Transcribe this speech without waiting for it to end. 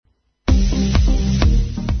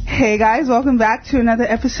Hey guys, welcome back to another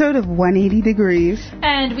episode of 180 Degrees.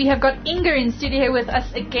 And we have got Inga in studio here with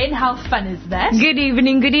us again. How fun is that? Good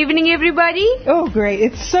evening everybody. Oh great,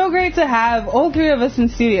 it's so great to have all three of us in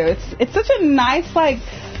studio. It's such a nice,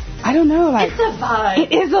 I don't know, it's a vibe.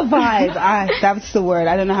 It is a vibe. That's the word.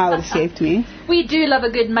 I don't know how it escaped me. We do love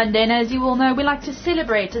a good Monday, and as you all know, we like to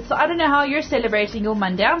celebrate it. So I don't know how you're celebrating your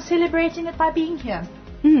Monday. I'm celebrating it by being here.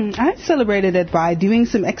 I celebrated it by doing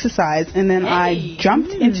some exercise, and then I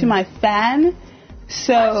jumped into my fan.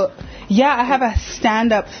 So, yeah, I have a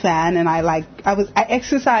stand-up fan, and I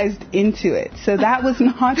exercised into it. So that was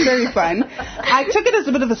not very fun. I took it as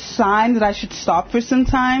a bit of a sign that I should stop for some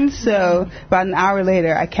time. So about an hour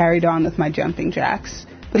later, I carried on with my jumping jacks.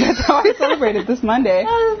 But that's how I celebrated this Monday.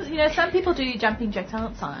 Well, some people do jumping jacks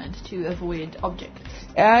outside to avoid objects.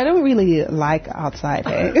 I don't really like outside,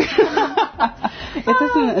 hey? It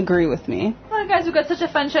doesn't agree with me. Well, guys, we've got such a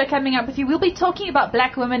fun show coming up with you. We'll be talking about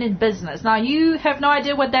black women in business. Now, you have no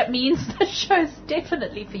idea what that means. The show's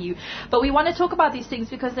definitely for you. But we want to talk about these things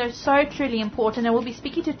because they're so truly important. And we'll be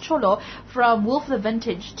speaking to Cholo from Wolf the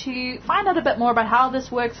Vintage to find out a bit more about how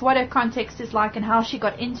this works, what her context is like, and how she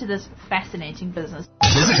got into this fascinating business.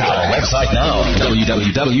 Visit our website now,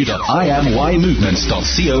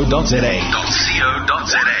 www.imymovements.co.za.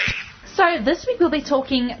 So this week we'll be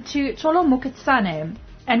talking to Cholo Moketsane,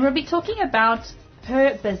 and we'll be talking about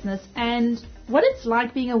her business and what it's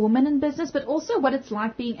like being a woman in business, but also what it's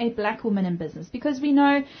like being a black woman in business. Because we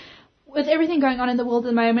know with everything going on in the world at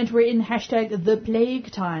the moment, we're in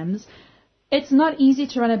 #ThePlague times. It's not easy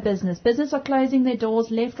to run a business. Businesses are closing their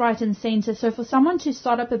doors left, right, and center. So for someone to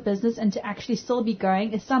start up a business and to actually still be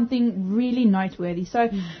going is something really noteworthy. So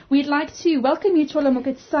we'd like to welcome you, Cholo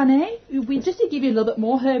Moketsane. Just to give you a little bit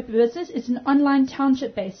more, her business is an online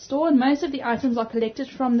township-based store, and most of the items are collected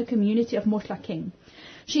from the community of Mohlakeng.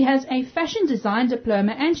 She has a fashion design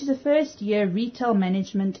diploma, and she's a first-year retail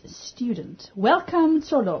management student. Welcome,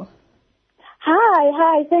 Cholo.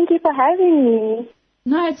 Hi. Thank you for having me.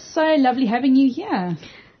 No, it's so lovely having you here.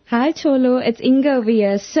 Hi Cholo, it's Inga over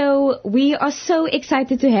here. So we are so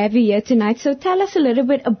excited to have you here tonight. So tell us a little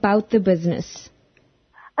bit about the business.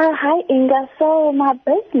 Hi Inga. So my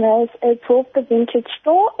business is Wolf the Vintage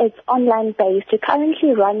Store. It's online based. We're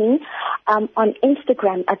currently running on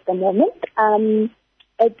Instagram at the moment.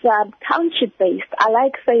 It's township based. I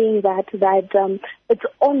like saying that it's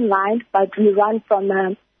online, but we run from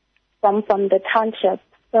the township.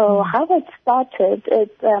 So how it started,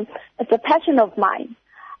 it's a passion of mine.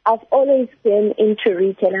 I've always been into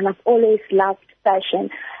retail and I've always loved fashion.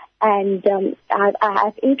 And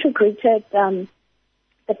I've integrated the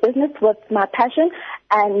business with my passion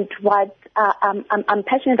and what I'm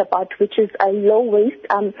passionate about, which is a low-waste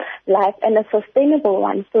life and a sustainable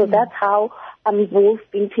one. So that's how Wolf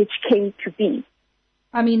Vintage came to be.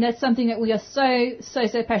 I mean, that's something that we are so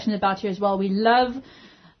passionate about here as well. We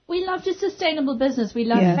love just sustainable business. We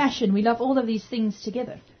love fashion. We love all of these things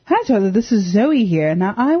together. Hi, Cholo. This is Zoe here.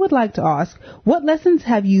 Now, I would like to ask, what lessons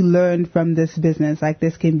have you learned from this business? Like,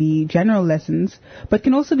 this can be general lessons, but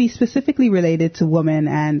can also be specifically related to women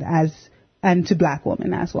and to black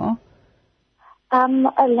women as well.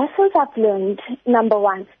 Lessons I've learned, number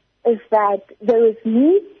one, is that there is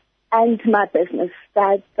me and my business.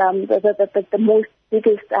 That's the most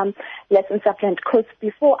biggest lessons I've learned. Because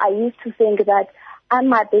before I used to think that I'm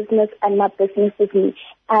my business and my business is me.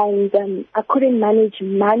 And I couldn't manage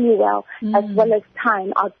money well as well as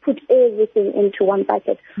time. I'd put everything into one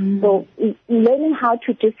bucket. So learning how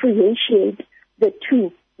to differentiate the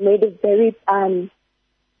two made a very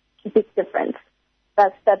big difference.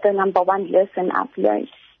 That's the number one lesson I've learned.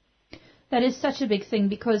 That is such a big thing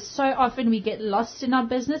because so often we get lost in our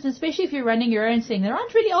business, especially if you're running your own thing. There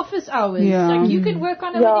aren't really office hours. Yeah. Like you can work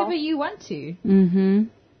on it whenever you want to. Mm-hmm.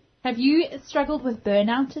 Have you struggled with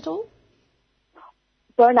burnout at all?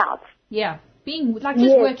 Burnout? Yeah. Being just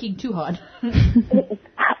working too hard.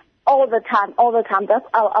 All the time. That's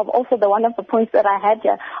also one of the points that I had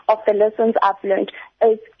here of the lessons I've learned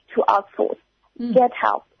is to outsource. Get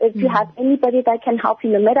help. If you have anybody that can help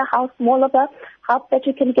you, no matter how small of a help that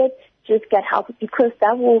you can get, just get help because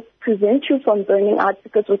that will prevent you from burning out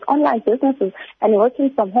because with online businesses and working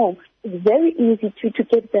from home, it's very easy to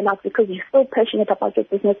get burnt out because you're so passionate about your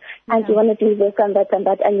business and you want to do this and that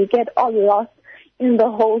and you get all lost in the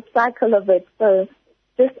whole cycle of it. So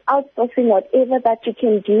just outsourcing whatever that you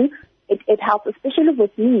can do, it helps, especially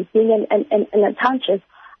with me being in a township.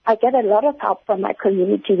 I get a lot of help from my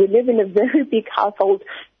community. We live in a very big household,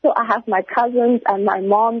 so I have my cousins and my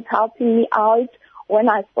moms helping me out when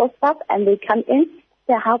I store stuff, and they come in.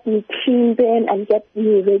 They help me clean them and get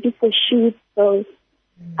me ready for shoots. So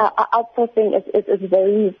outsourcing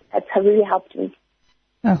it's really helped me.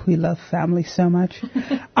 Oh, we love family so much.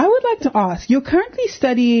 I would like to ask, you're currently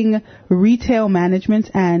studying retail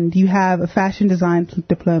management and you have a fashion design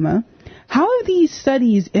diploma. How have these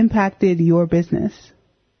studies impacted your business?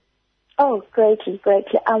 Oh, greatly.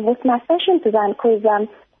 With my fashion design, because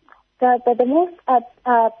the most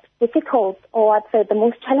difficult, or I'd say the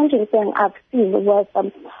most challenging thing I've seen was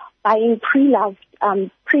buying pre-loved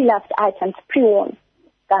items, pre-worn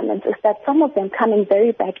garments, is that some of them come in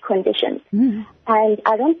very bad condition. And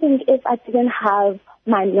I don't think if I didn't have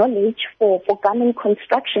my knowledge for garment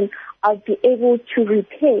construction, I'd be able to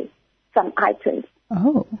repair some items.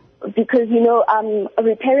 Oh. Because,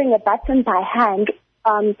 repairing a button by hand,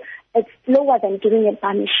 it's slower than doing it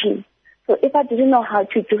by machine. So if I didn't know how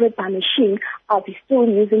to do it by machine, I'll be still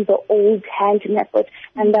using the old hand method,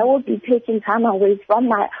 and that would be taking time away from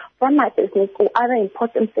my business or other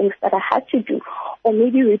important things that I had to do. Or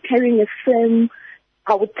maybe repairing a film,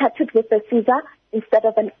 I would cut it with a scissor instead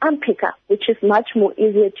of an unpicker, which is much more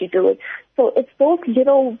easier to do it. So it's those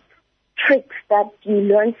little tricks that you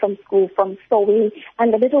learn from school, from sewing,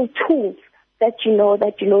 and the little tools that you know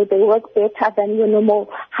they work better than your normal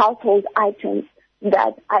household items,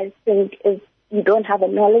 that I think if you don't have a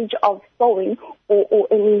knowledge of sewing or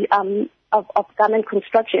any of garment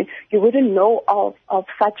construction, you wouldn't know of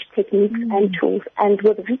such techniques and tools. And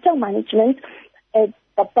with retail management, it's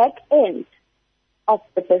the back end of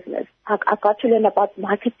the business. I got to learn about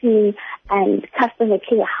marketing and customer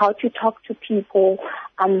care, how to talk to people,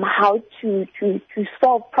 how to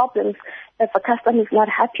solve problems if a customer is not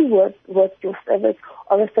happy with your service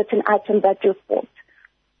or a certain item that you've bought.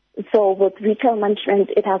 So with retail management,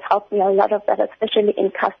 it has helped me a lot of that, especially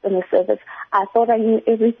in customer service. I thought I knew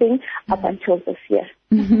everything up until this year.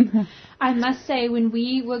 I must say, when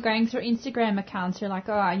we were going through Instagram accounts, you're like,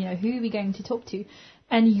 who are we going to talk to?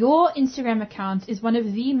 And your Instagram account is one of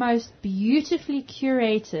the most beautifully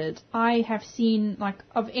curated I have seen, like,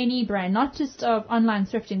 of any brand, not just of online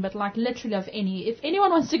thrifting, but like literally of any. If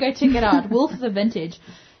anyone wants to go check it out, Wolf the Vintage,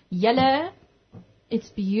 yellow. It's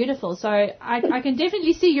beautiful. So I can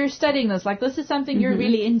definitely see you're studying this. Like, this is something you're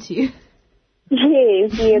really into.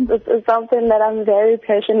 Yes. It's something that I'm very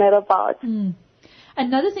passionate about.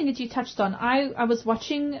 Another thing that you touched on, I was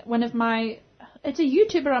watching it's a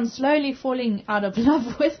YouTuber I'm slowly falling out of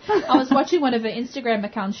love with. I was watching one of her Instagram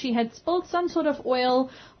accounts. She had spilled some sort of oil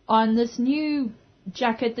on this new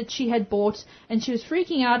jacket that she had bought, and she was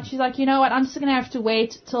freaking out. She's like, you know what, I'm just going to have to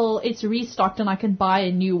wait till it's restocked and I can buy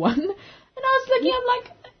a new one. And I was looking, I'm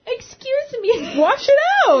like, excuse me. Wash it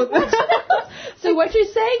out. So what you're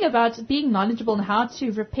saying about being knowledgeable on how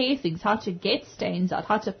to repair things, how to get stains out,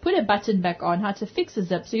 how to put a button back on, how to fix a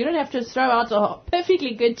zip, so you don't have to throw out a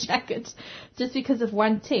perfectly good jacket just because of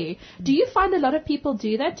one tear. Do you find a lot of people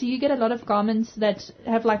do that? Do you get a lot of garments that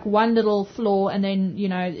have like one little flaw and then,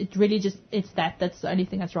 it really just, that's the only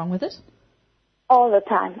thing that's wrong with it? All the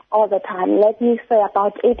time. Let me say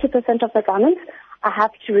about 80% of the garments, I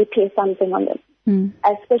have to repair something on them,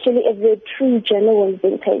 especially if they're true, genuine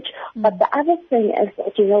vintage. But the other thing is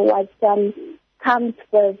that, what comes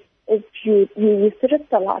with, if you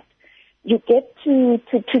thrift a lot, you get to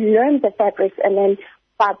learn the fabrics, and then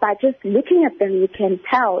by just looking at them, you can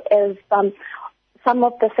tell if some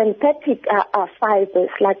of the synthetic fibers,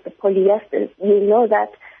 like the polyester, you know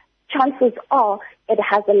that chances are it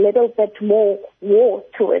has a little bit more war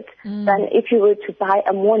to it than if you were to buy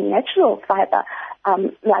a more natural fiber,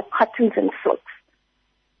 like cottons and silks.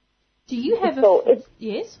 Do you have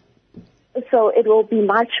yes? So it will be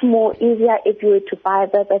much more easier if you were to buy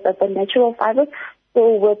the natural fibers.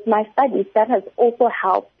 So with my studies, that has also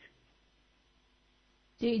helped.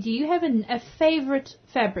 Do you have a favorite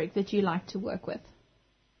fabric that you like to work with?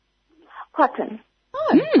 Cotton.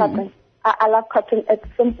 Cotton. I love cotton. It's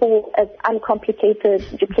simple. It's uncomplicated.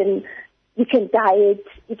 You can dye it.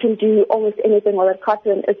 You can do almost anything with it.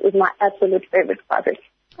 Cotton is my absolute favorite fabric.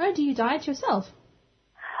 Oh, do you dye it yourself?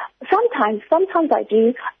 Sometimes I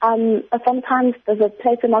do. Sometimes there's a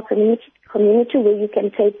place in our community where you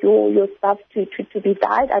can take your stuff to be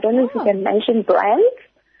dyed. I don't know if you can mention brands.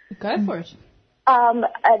 Go for it.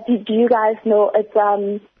 Do you guys know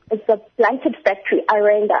it's a blanket factory,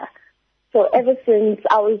 Arenda. So ever since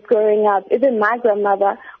I was growing up, even my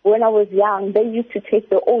grandmother, when I was young, they used to take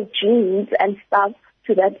the old jeans and stuff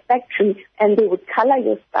to that factory, and they would color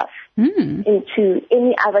your stuff into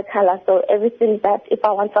any other color. So everything that if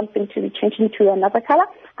I want something to be changed into another color,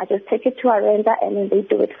 I just take it to Arenda, and then they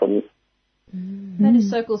do it for me. That is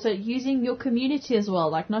so cool. So using your community as well,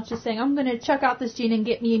 like not just saying, I'm going to chuck out this jean and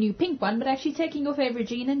get me a new pink one, but actually taking your favorite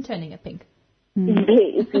jean and turning it pink.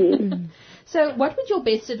 Yes, yes. So what would your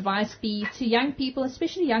best advice be to young people,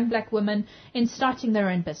 especially young black women, in starting their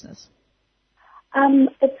own business?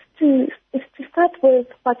 It's to start with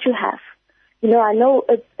what you have. You know, I know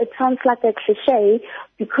it sounds like a cliche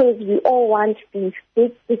because we all want these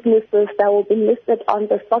big businesses that will be listed on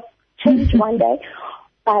the stock exchange one day,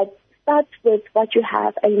 but start with what you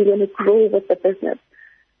have and you're going to grow with the business.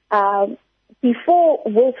 Before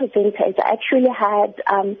Wilford Vintage, I actually had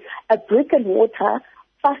a brick and mortar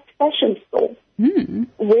fast fashion store,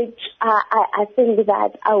 which I think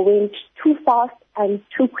that I went too fast and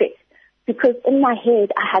too quick. Because in my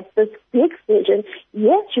head, I had this big vision.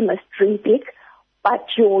 Yes, you must dream big, but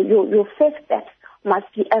your first steps must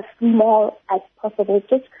be as small as possible.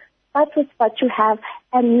 Just start with what you have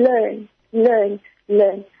and learn.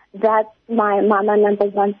 That's my number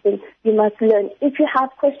one thing. You must learn. If you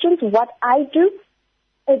have questions, what I do,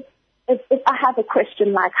 if I have a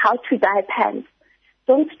question like how to dye pants,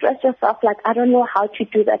 don't stress yourself like, I don't know how to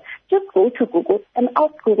do that. Just go to Google and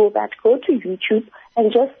ask Google that. Go to YouTube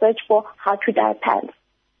and just search for how to dye pants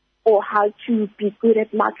or how to be good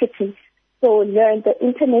at marketing. So learn. The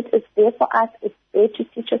internet is there for us. It's there to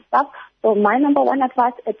teach us stuff. So my number one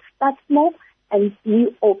advice is start small and be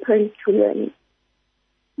open to learning.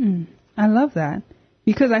 I love that.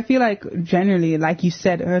 Because I feel like generally, like you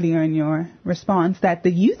said earlier in your response, that the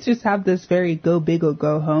youth just have this very go big or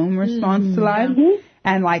go home response to life.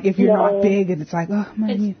 And like if you're not big, and it's like, oh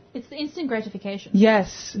man. It's the instant gratification.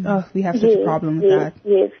 Yes. Oh, we have such a problem with that.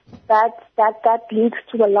 Yes. That leads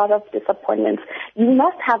to a lot of disappointments. You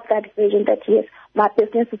must have that vision that yes, my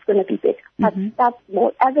business is going to be big. But that's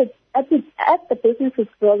more. As the business is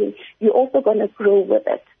growing, you're also going to grow with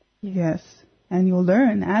it. Yes. And you'll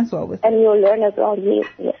learn as well with it. And you'll learn as well,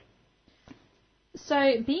 yes.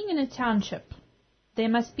 So, being in a township, there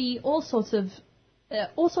must be all sorts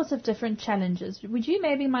of different challenges. Would you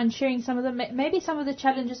maybe mind sharing some of them? Maybe some of the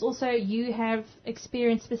challenges also you have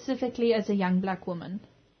experienced specifically as a young black woman.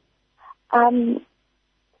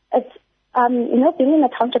 It's being in a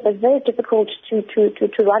township is very difficult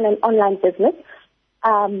to run an online business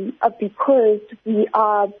because we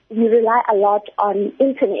rely a lot on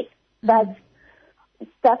internet.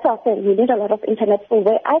 That's our thing. We need a lot of internet. So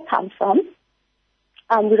where I come from,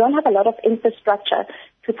 we don't have a lot of infrastructure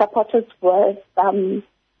to support us with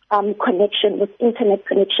connection, with internet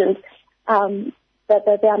connections.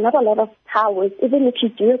 There are not a lot of towers. Even if you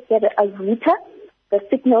do get a router, the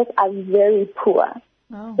signals are very poor.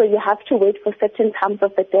 Oh. So you have to wait for certain times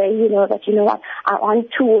of the day, what, on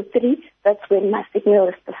 2 or 3, that's when my signal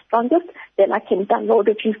is the strongest. Then I can download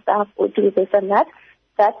a few stuff or do this and that.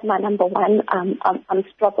 That's my number one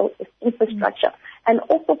struggle is infrastructure. And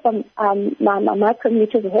also from my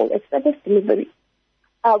community as a whole, it's service delivery.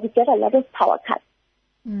 We get a lot of power cuts.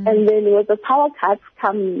 And then with the power cuts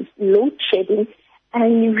comes load shedding,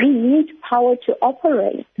 and you really need power to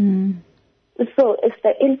operate. So it's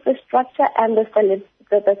the infrastructure and the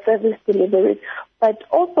service delivery. But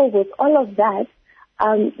also with all of that,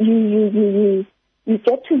 you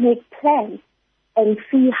get to make plans and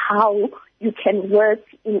see how you can work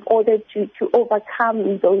in order to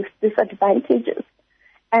overcome those disadvantages.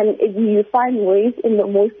 And you find ways in the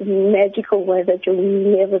most magical way that you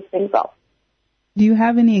never think of. Do you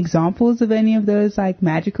have any examples of any of those like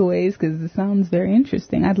magical ways? Because it sounds very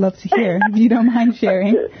interesting. I'd love to hear if you don't mind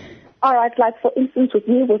sharing. All right, like for instance with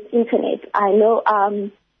me with internet, I know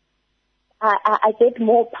I get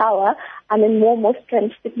more power. I mean more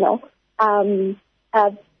strength signal in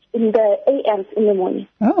the AMs in the morning.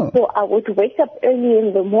 Oh. So I would wake up early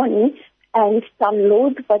in the morning and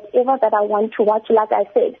download whatever that I want to watch. Like I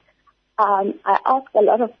said, I ask a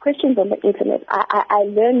lot of questions on the internet. I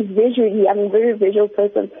learn visually. I'm a very visual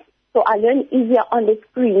person. So I learn easier on the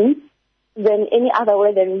screen than any other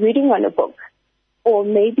way than reading on a book. Or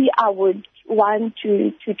maybe I would want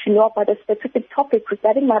to know about a specific topic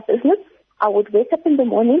regarding my business. I would wake up in the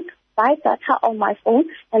morning, buy data on my phone,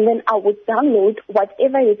 and then I would download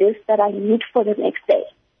whatever it is that I need for the next day.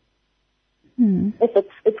 If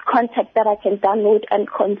it's content that I can download and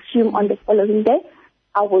consume on the following day,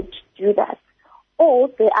 I would do that. Or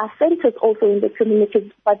there are centers also in the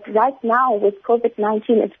community, but right now with COVID-19,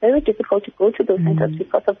 it's very difficult to go to those centers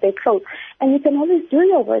because of their closed. And you can always do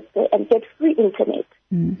your work there and get free internet.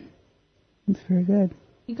 That's very good.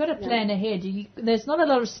 You've got to plan ahead. There's not a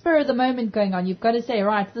lot of spur of the moment going on. You've got to say,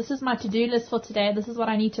 right, this is my to-do list for today. This is what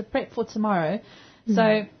I need to prep for tomorrow.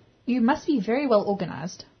 So you must be very well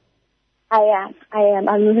organized. I am.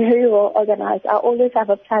 I'm very well organized. I always have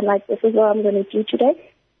a plan, like this is what I'm going to do today,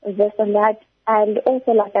 this and that. And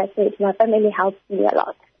also, like I said, my family helps me a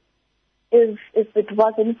lot. if it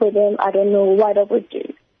wasn't for them, I don't know what I would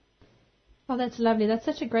do. Oh, that's lovely. That's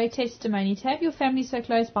such a great testimony. To have your family so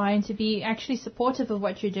close by and to be actually supportive of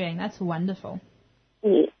what you're doing, that's wonderful.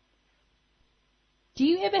 Yes. Do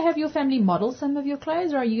you ever have your family model some of your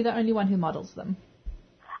clothes, or are you the only one who models them?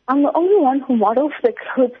 I'm the only one who models the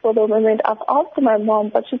clothes for the moment. I've asked my mom,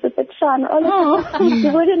 but she's a bit shy.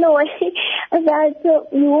 You wouldn't know that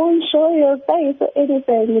you won't show your face or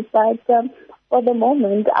anything. But for the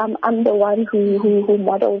moment, I'm the one who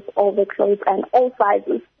models all the clothes and all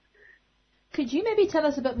sizes. Could you maybe tell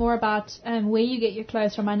us a bit more about where you get your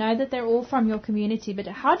clothes from? I know that they're all from your community, but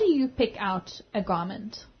how do you pick out a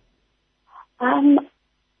garment? In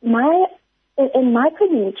my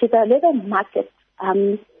community, there are little markets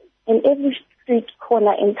in every street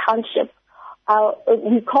corner in township.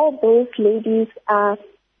 We call those ladies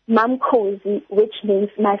Mamkosi, which means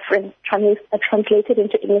my friend. Translated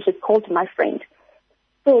into English, it's called my friend.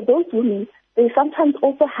 So those women, they sometimes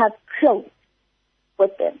also have clothes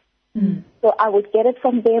with them. Mm. So I would get it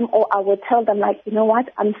from them, or I would tell them, like, you know what,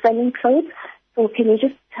 I'm selling clothes, so can you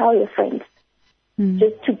just tell your friends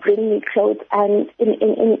just to bring me clothes? And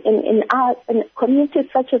in communities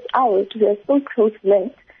such as ours, we are so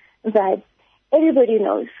close-knit that everybody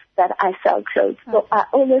knows that I sell clothes. Okay. So I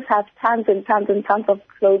always have tons and tons and tons of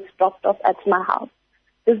clothes dropped off at my house.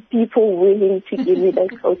 There's people willing to give me their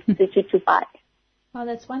clothes to buy. Oh,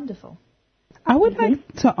 that's wonderful. I would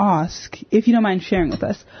like to ask, if you don't mind sharing with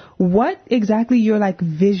us, what exactly your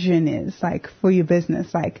vision is for your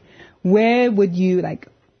business. Where would you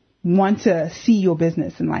want to see your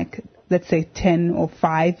business in let's say 10 or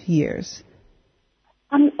 5 years?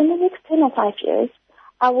 In the next 10 or 5 years,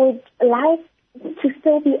 I would like to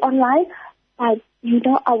still be online, but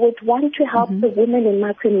I would want to help the women in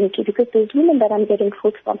my community, because those women that I'm getting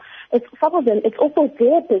clothes from, some of them, it's also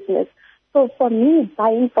their business. So for me,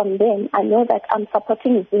 buying from them, I know that I'm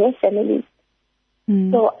supporting their families.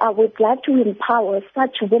 So I would like to empower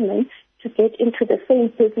such women to get into the same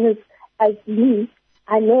business as me.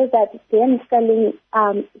 I know that them selling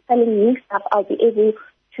me stuff, I'll be able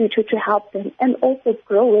to help them and also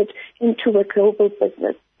grow it into a global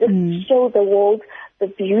business. Just show the world the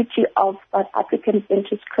beauty of South African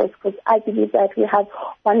vintage clothes, because I believe that we have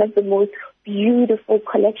one of the most beautiful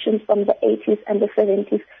collections from the 80s and the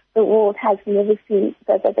 70s. The world has never seen.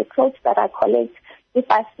 The clothes that I collect, if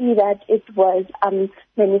I see that it was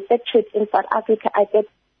manufactured in South Africa, I get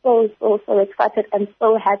so excited and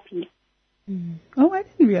so happy. Oh, I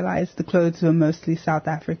didn't realize the clothes were mostly South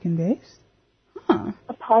African based. Huh.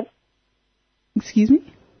 Excuse me?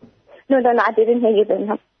 No, I didn't hear you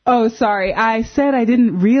then. Oh, sorry. I said I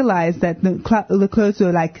didn't realize that the clothes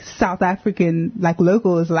were South African,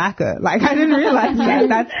 local is lacquer. I didn't realize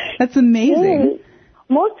that. That's amazing.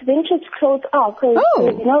 Most vintage clothes are, because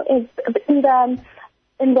in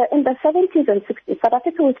the 70s and 60s, South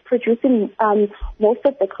Africa was producing most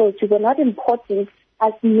of the clothes. We were not importing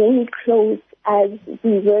as many clothes as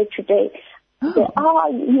we were today.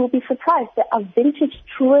 You will be surprised. There are vintage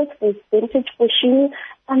Truworths, there's vintage Bushy,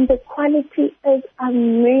 and the quality is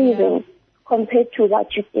amazing compared to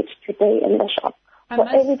what you get today in the shop.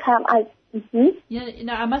 Every time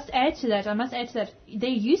I must add to that. There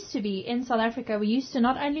used to be, in South Africa, we used to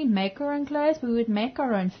not only make our own clothes, but we would make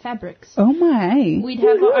our own fabrics. Oh my. We'd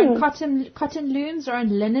have our own cotton looms, our own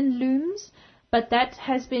linen looms, but that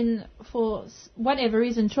has been, for whatever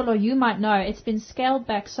reason, Cholo, you might know, it's been scaled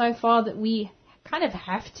back so far that we kind of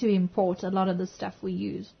have to import a lot of the stuff we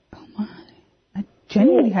use. Oh my. I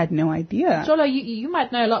genuinely had no idea. Cholo, you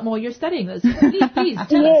might know a lot more. You're studying this. Please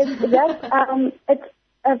tell us.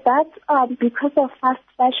 That's because of fast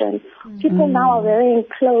fashion. People now are wearing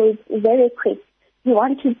clothes very quick. You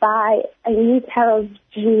want to buy a new pair of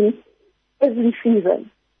jeans every season.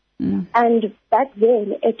 And back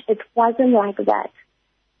then, it wasn't like that.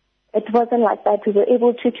 It wasn't like that. We were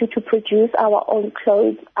able to produce our own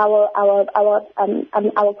clothes. Our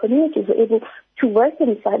communities were able to work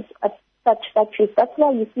in such factories. That's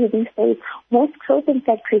why you see these days most clothing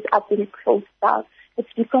factories are being closed down.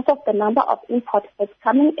 It's because of the number of imports that's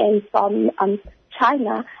coming in from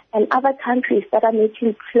China and other countries that are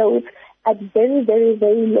making clothes at very, very,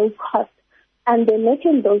 very low cost. And they're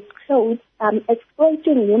making those clothes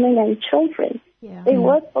exploiting women and children. Yeah. They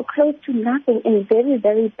work for close to nothing in very,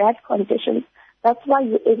 very bad conditions. That's why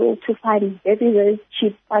you're able to find very, very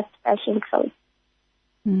cheap fast fashion clothes.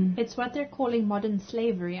 It's what they're calling modern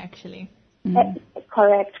slavery, actually.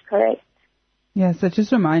 Correct. Yes, it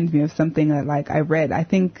just reminds me of something that I read. I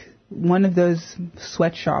think one of those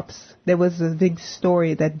sweatshops. There was a big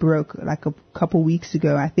story that broke like a couple weeks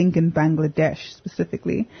ago, I think in Bangladesh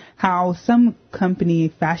specifically, how some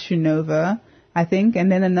company, Fashion Nova, I think,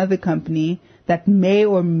 and then another company that may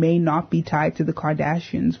or may not be tied to the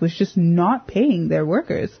Kardashians was just not paying their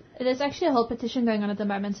workers. There's actually a whole petition going on at the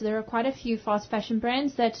moment. So there are quite a few fast fashion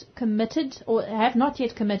brands that committed or have not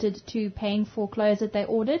yet committed to paying for clothes that they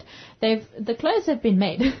ordered. The clothes have been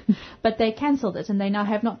made, but they cancelled it, and they now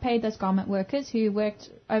have not paid those garment workers who worked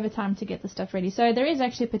overtime to get the stuff ready. So there is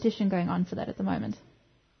actually a petition going on for that at the moment.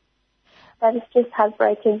 That is just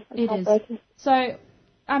heartbreaking. It is. So,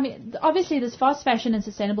 I mean, obviously this fast fashion and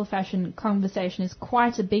sustainable fashion conversation is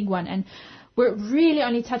quite a big one, and we're really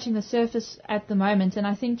only touching the surface at the moment. And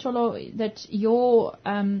I think, Cholo, that your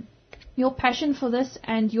passion for this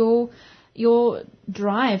and your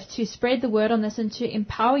drive to spread the word on this and to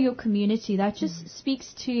empower your community, that just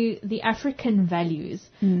speaks to the African values.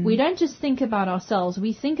 We don't just think about ourselves,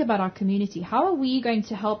 we think about our community. How are we going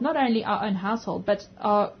to help not only our own household, but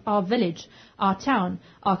our village, our town,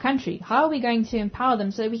 our country? How are we going to empower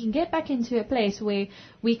them so that we can get back into a place where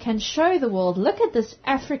we can show the world, look at this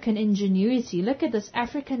African ingenuity, look at this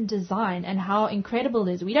African design and how incredible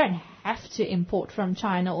it is. We don't have to import from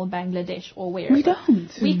China or Bangladesh or wherever. We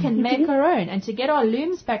don't. We can make our own. And to get our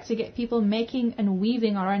looms back, to get people making and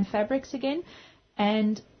weaving our own fabrics again,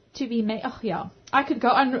 and to be made. Oh, yeah. I could go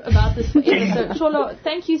on about this forever. So, Cholo,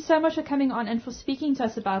 thank you so much for coming on and for speaking to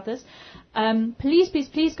us about this.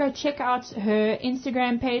 Please go check out her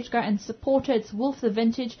Instagram page. Go and support her. It's Wolf the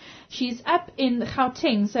Vintage. She's up in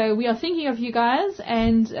Gauteng, so we are thinking of you guys,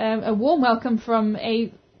 and a warm welcome from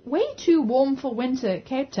a way too warm for winter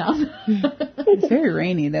Cape Town. It's very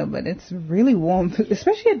rainy though, but it's really warm,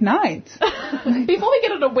 especially at night. Before we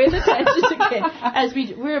get on a weather tangent again, as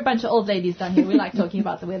we're a bunch of old ladies down here, we like talking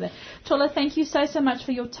about the weather. Chola, thank you so much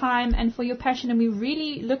for your time and for your passion, and we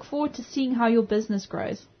really look forward to seeing how your business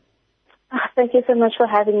grows. Thank you so much for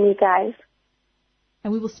having me, guys.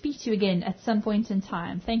 And we will speak to you again at some point in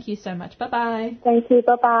time. Thank you so much. Bye-bye. Thank you.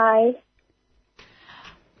 Bye-bye.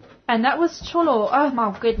 And that was Cholo. Oh,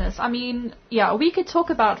 my goodness. I mean, yeah, we could talk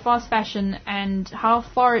about fast fashion and how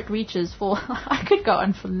far it reaches for... I could go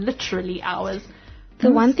on for literally hours.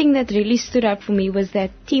 The one thing that really stood out for me was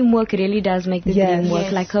that teamwork really does make the dream work.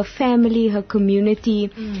 Yes. Like her family, her community,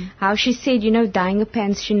 how she said, dyeing a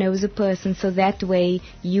pants, she knows a person. So that way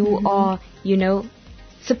you are,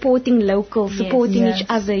 supporting local, supporting each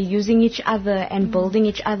other, using each other and building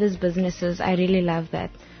each other's businesses. I really love that.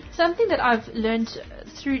 Something that I've learned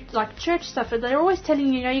through like church stuff, they're always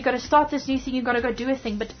telling you, you got to start this new thing, you got to go do a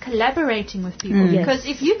thing, but collaborating with people. Because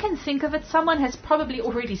if you can think of it, someone has probably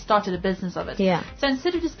already started a business of it. Yeah. So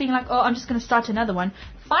instead of just being like, I'm just going to start another one,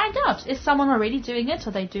 find out, is someone already doing it?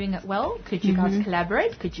 Are they doing it well? Could you guys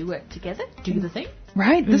collaborate? Could you work together? Do the thing?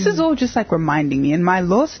 Right. This is all just like reminding me in my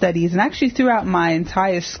law studies, and actually throughout my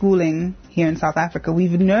entire schooling here in South Africa,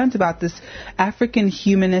 we've learned about this African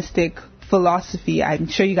humanistic philosophy. I'm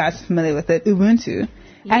sure you guys are familiar with it, Ubuntu.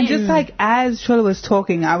 And just like as Chola was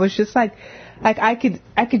talking, I was just like I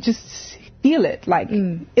could just feel it. Like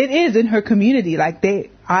it is in her community. Like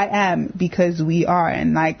I am because we are,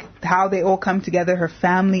 and like how they all come together, her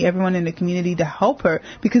family, everyone in the community to help her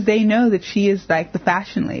because they know that she is like the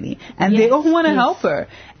fashion lady, and they all want to help her.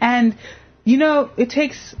 And it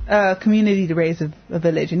takes a community to raise a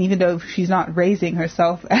village, and even though she's not raising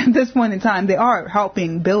herself at this point in time, they are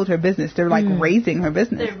helping build her business. They're like raising her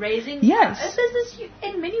business. They're raising yes. A business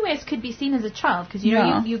in many ways could be seen as a child, because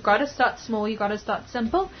you've got to start small, you've got to start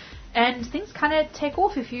simple, and things kind of take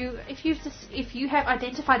off if you have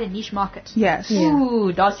identified a niche market. Yes.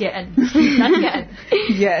 Ooh, das je in.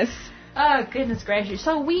 Yes. Oh goodness gracious!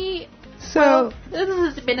 So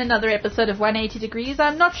this has been another episode of 180 Degrees.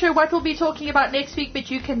 I'm not sure what we'll be talking about next week,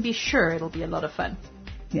 but you can be sure it'll be a lot of fun.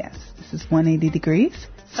 Yes, this is 180 Degrees.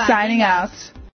 Signing out.